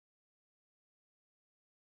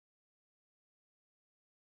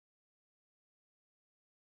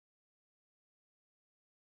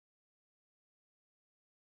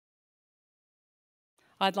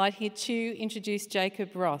I'd like here to introduce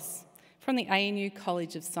Jacob Ross from the ANU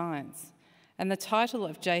College of Science. And the title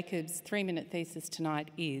of Jacob's 3-minute thesis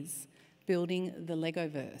tonight is Building the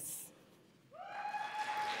Legoverse.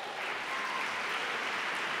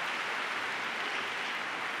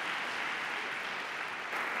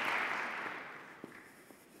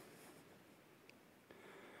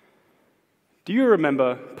 Do you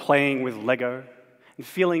remember playing with Lego and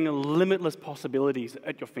feeling limitless possibilities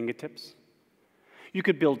at your fingertips? You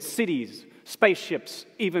could build cities, spaceships,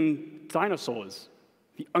 even dinosaurs.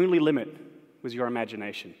 The only limit was your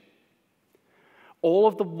imagination. All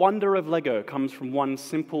of the wonder of Lego comes from one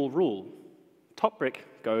simple rule. Top brick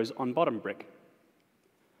goes on bottom brick.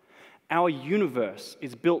 Our universe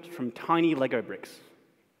is built from tiny Lego bricks,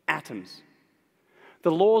 atoms.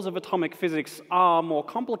 The laws of atomic physics are more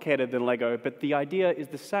complicated than Lego, but the idea is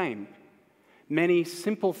the same. Many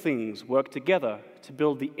simple things work together to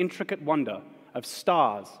build the intricate wonder of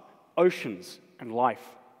stars, oceans, and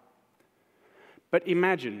life. But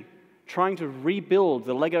imagine trying to rebuild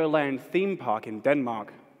the Legoland theme park in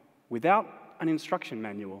Denmark without an instruction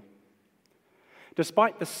manual.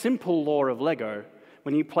 Despite the simple law of Lego,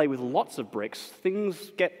 when you play with lots of bricks,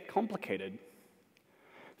 things get complicated.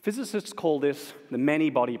 Physicists call this the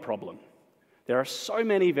many-body problem. There are so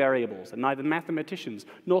many variables, and neither mathematicians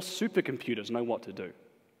nor supercomputers know what to do.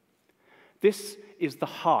 This is the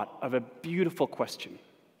heart of a beautiful question.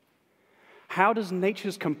 How does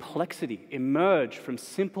nature's complexity emerge from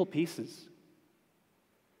simple pieces?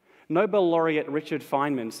 Nobel laureate Richard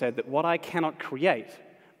Feynman said that what I cannot create,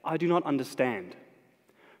 I do not understand.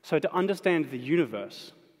 So to understand the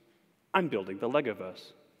universe, I'm building the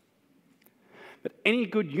Legoverse. But any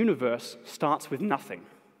good universe starts with nothing.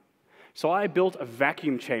 So I built a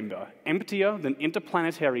vacuum chamber, emptier than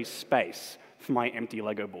interplanetary space, for my empty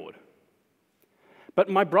Lego board. But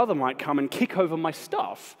my brother might come and kick over my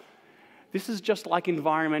stuff. This is just like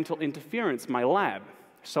environmental interference in my lab.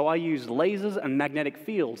 So I use lasers and magnetic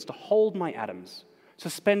fields to hold my atoms,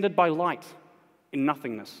 suspended by light in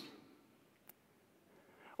nothingness.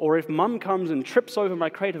 Or if Mum comes and trips over my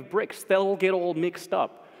crate of bricks, they'll get all mixed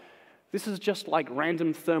up. This is just like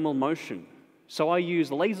random thermal motion. So I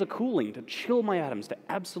use laser cooling to chill my atoms to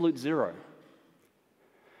absolute zero.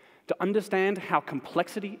 To understand how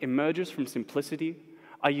complexity emerges from simplicity,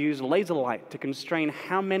 I use laser light to constrain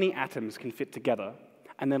how many atoms can fit together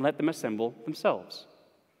and then let them assemble themselves.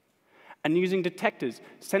 And using detectors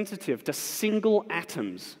sensitive to single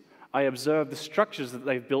atoms, I observe the structures that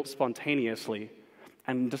they've built spontaneously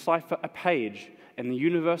and decipher a page in the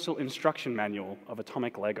Universal Instruction Manual of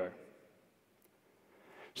Atomic Lego.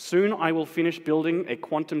 Soon I will finish building a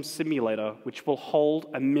quantum simulator which will hold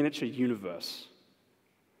a miniature universe.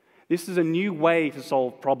 This is a new way to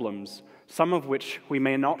solve problems, some of which we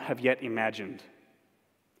may not have yet imagined.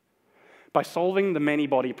 By solving the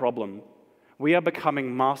many-body problem, we are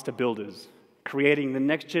becoming master builders, creating the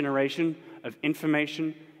next generation of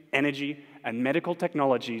information, energy, and medical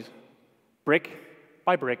technologies, brick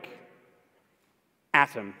by brick,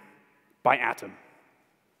 atom by atom.